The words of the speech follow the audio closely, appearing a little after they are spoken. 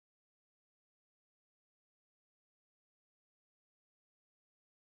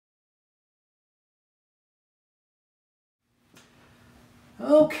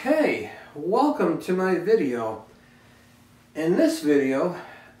Okay, welcome to my video. In this video,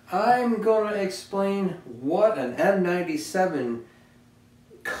 I'm going to explain what an M97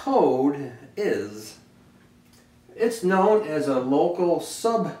 code is. It's known as a local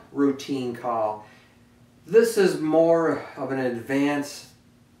subroutine call. This is more of an advanced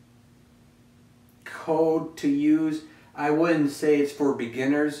code to use. I wouldn't say it's for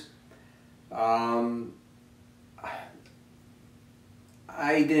beginners.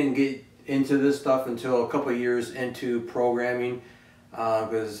 I didn't get into this stuff until a couple of years into programming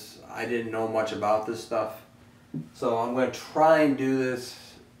because I didn't know much about this stuff. So I'm going to try and do this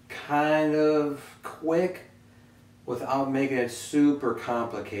kind of quick without making it super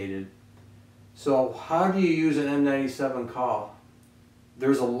complicated. So how do you use an M97 call?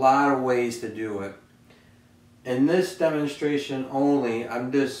 There's a lot of ways to do it. In this demonstration only,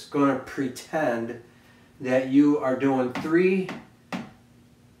 I'm just going to pretend that you are doing three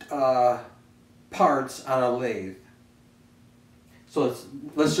parts on a lathe. So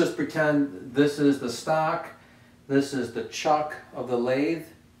let's just pretend this is the stock, this is the chuck of the lathe,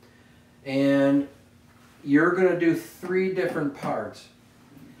 and you're going to do three different parts.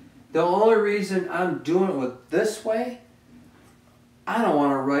 The only reason I'm doing it with this way, I don't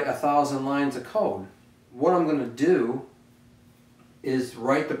want to write 1,000 lines of code. What I'm going to do is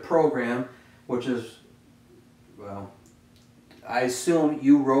write the program, which is, well, I assume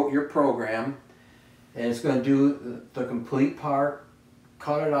you wrote your program, and it's going to do the complete part,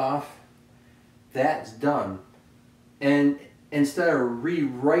 cut it off, that's done. And instead of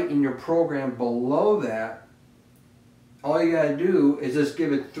rewriting your program below that, all you got to do is just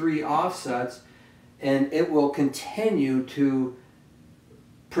give it 3 offsets, and it will continue to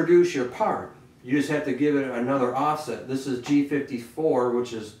produce your part. You just have to give it another offset. This is G54,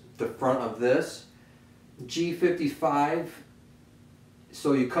 which is the front of this. G55,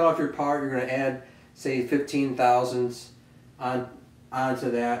 so you cut off your part, you're going to add, say, 15 thousandths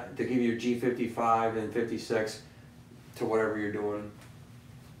onto that to give you your G55 and 56 to whatever you're doing.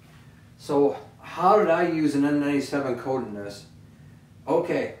 So how did I use an M97 code in this?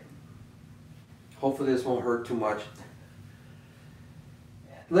 Okay, hopefully this won't hurt too much.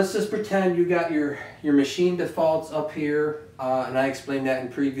 Let's just pretend you got your machine defaults up here, and I explained that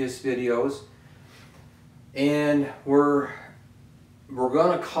in previous videos. And we're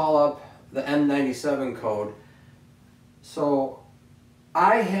going to call up the M97 code. So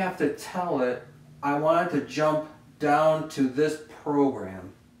I have to tell it I want it to jump down to this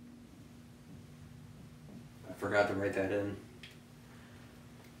program. I forgot to write that in.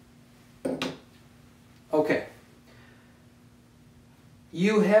 Okay.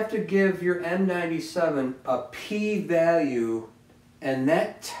 You have to give your M97 a p-value, and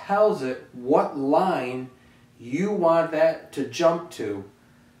that tells it what line you want that to jump to.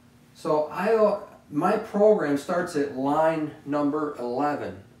 So my program starts at line number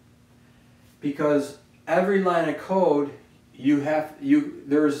 11, because every line of code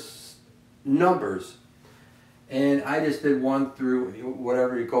there's numbers, and I just did 1 through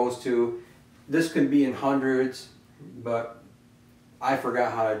whatever it goes to. This could be in hundreds, but I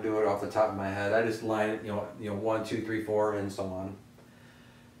forgot how to do it off the top of my head. I just line it, 1, 2, 3, 4, and so on.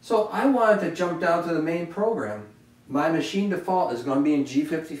 So I wanted to jump down to the main program. My machine default is going to be in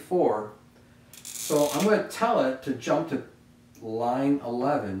G54. So I'm going to tell it to jump to line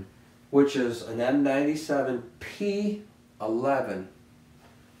 11, which is an M97 P11.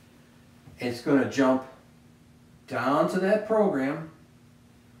 It's going to jump down to that program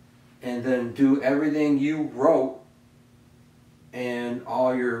and then do everything you wrote, and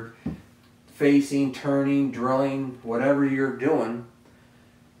all your facing, turning, drilling, whatever you're doing,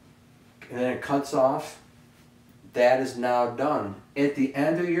 and then it cuts off. That is now done. At the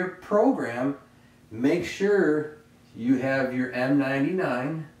end of your program, make sure you have your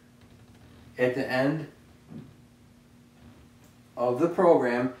M99 at the end of the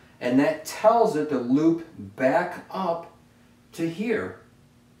program, and that tells it to loop back up to here,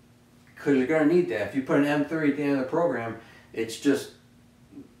 because you're going to need that. If you put an M3 at the end of the program, it's just,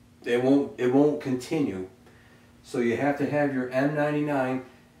 it won't continue. So you have to have your M99,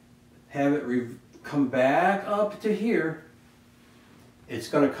 have it come back up to here. It's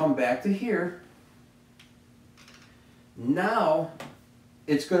going to come back to here. Now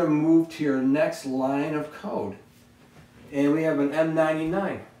it's going to move to your next line of code. And we have an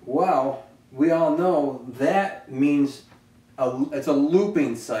M99. Well, we all know that means it's a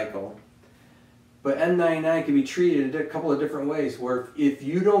looping cycle. But M99 can be treated a couple of different ways, where if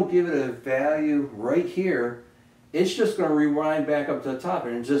you don't give it a value right here, it's just going to rewind back up to the top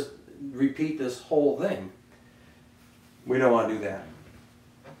and just repeat this whole thing. We don't want to do that.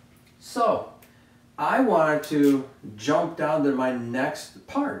 So I wanted to jump down to my next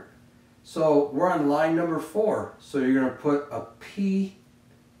part. So we're on line number 4. So you're going to put a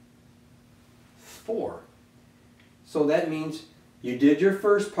P4. So that means you did your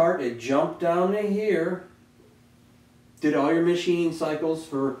first part, it jumped down to here, did all your machining cycles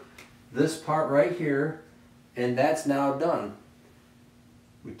for this part right here, and that's now done.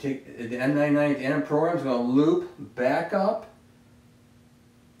 We take the M99 at the end of the program, it's going to loop back up,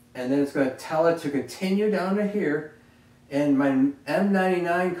 and then it's going to tell it to continue down to here, and my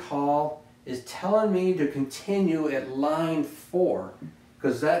M99 call is telling me to continue at line 4,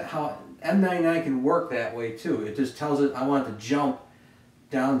 because that's how M99 can work that way too. It just tells it I want to jump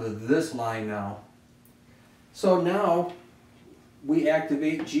down to this line now. So now we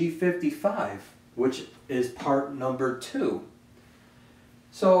activate G55, which is part number 2.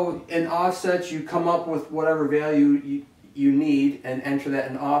 So in offsets, you come up with whatever value you need and enter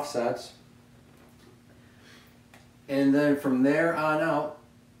that in offsets. And then from there on out,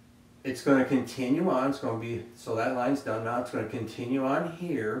 it's going to continue on. It's going to be, so that line's done now. It's going to continue on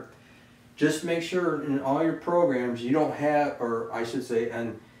here. Just make sure in all your programs you don't have, or I should say,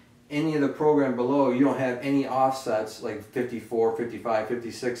 in any of the program below, you don't have any offsets like 54, 55,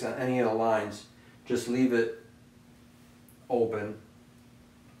 56 on any of the lines. Just leave it open.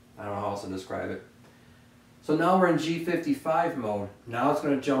 I don't know how else to describe it. So now we're in G55 mode. Now it's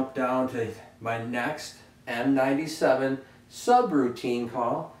going to jump down to my next M97 subroutine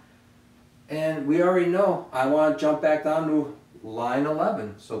call. And we already know I want to jump back down to line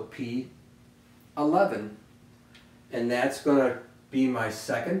 11. So P11. And that's going to be my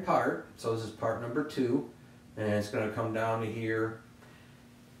second part. So this is part number 2. And it's going to come down to here.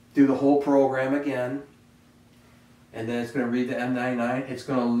 Do the whole program again. And then it's going to read the M99. It's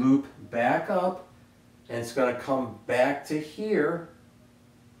going to loop back up. And it's going to come back to here.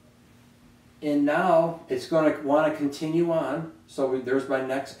 And now it's going to want to continue on. So there's my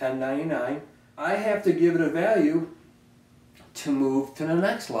next M99. I have to give it a value to move to the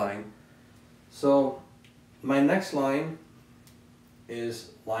next line. So my next line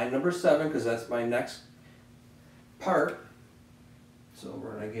is line number 7, because that's my next part. So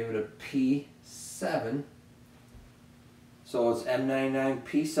we're going to give it a P7. So it's M99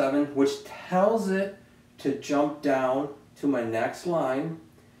 P7, which tells it to jump down to my next line.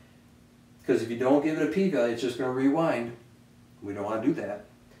 Because if you don't give it a P value, it's just going to rewind. We don't want to do that.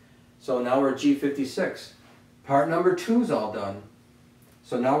 So now we're at G56. Part number 2 is all done.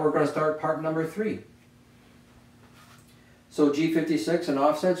 So now we're going to start part number 3. So G56 and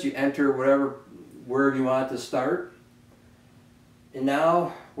offsets, you enter wherever you want it to start. And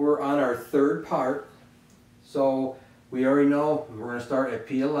now we're on our third part. So we already know we're going to start at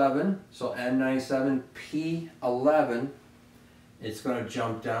P11. So M97 P11. It's going to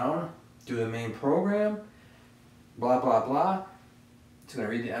jump down, do the main program, blah, blah, blah. It's going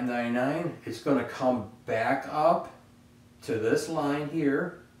to read the M99. It's going to come back up to this line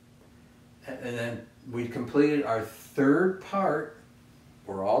here. And then we completed our third part.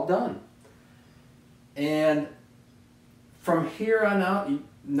 We're all done. And from here on out,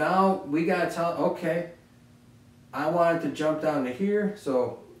 now we got to tell, okay, I wanted to jump down to here.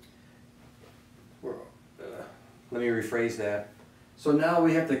 So let me rephrase that. So now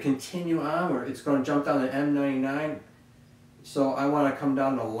we have to continue on where it's going to jump down to M99. So I want to come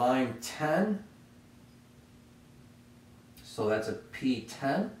down to line 10. So that's a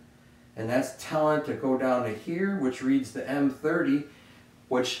P10. And that's telling it to go down to here, which reads the M30,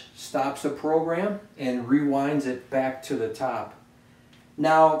 which stops the program and rewinds it back to the top.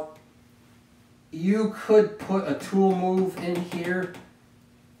 Now, you could put a tool move in here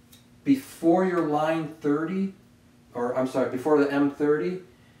before your line 30, or I'm sorry, before the M30.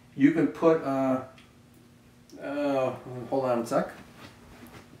 You can put, hold on a sec.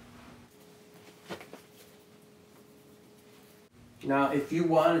 Now, if you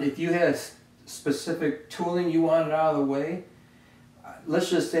had a specific tooling you wanted out of the way, let's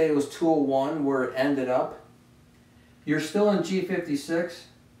just say it was tool 1 where it ended up. You're still in G56.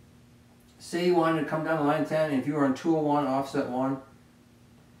 Say you wanted to come down to line 10, and if you were on tool 1, offset 1,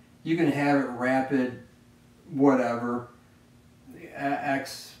 you can have it rapid, whatever,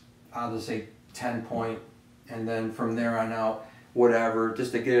 X, I'll just say 10 point, and then from there on out, whatever,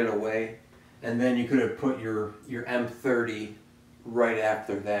 just to get it away. And then you could have put your M30 right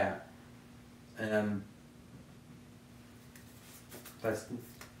after that. And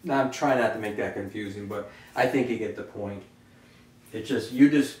I'm trying not to make that confusing, but I think you get the point. It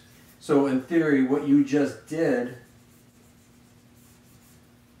just, so in theory, what you just did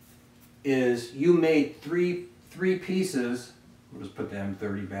is you made three pieces We'll just put the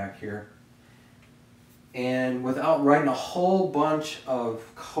M30 back here. And without writing a whole bunch of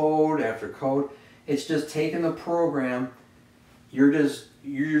code after code, it's just taking the program. You're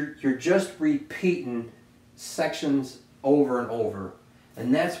just repeating sections over and over,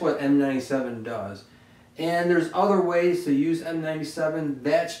 and that's what M97 does. And there's other ways to use M97.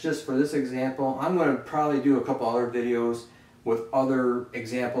 That's just for this example. I'm going to probably do a couple other videos with other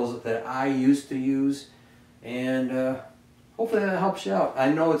examples that I used to use, and hopefully that helps you out.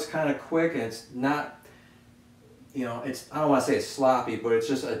 I know it's kind of quick and it's not, you know, it's, I don't want to say it's sloppy, but it's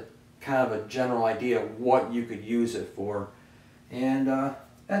just a kind of a general idea of what you could use it for. And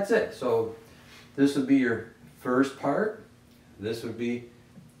that's it. So this would be your first part, this would be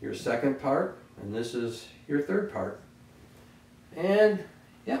your second part, and this is your third part. And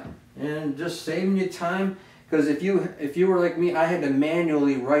yeah, and just saving you time, because if you were like me, I had to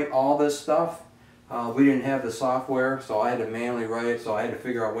manually write all this stuff. We didn't have the software, so I had to manually write it, so I had to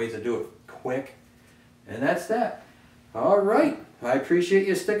figure out ways to do it quick. And that's that. All right, I appreciate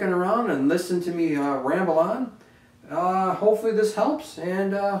you sticking around and listening to me ramble on. Hopefully this helps,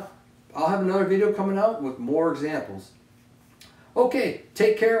 and I'll have another video coming out with more examples. Okay,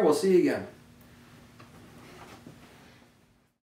 take care. We'll see you again.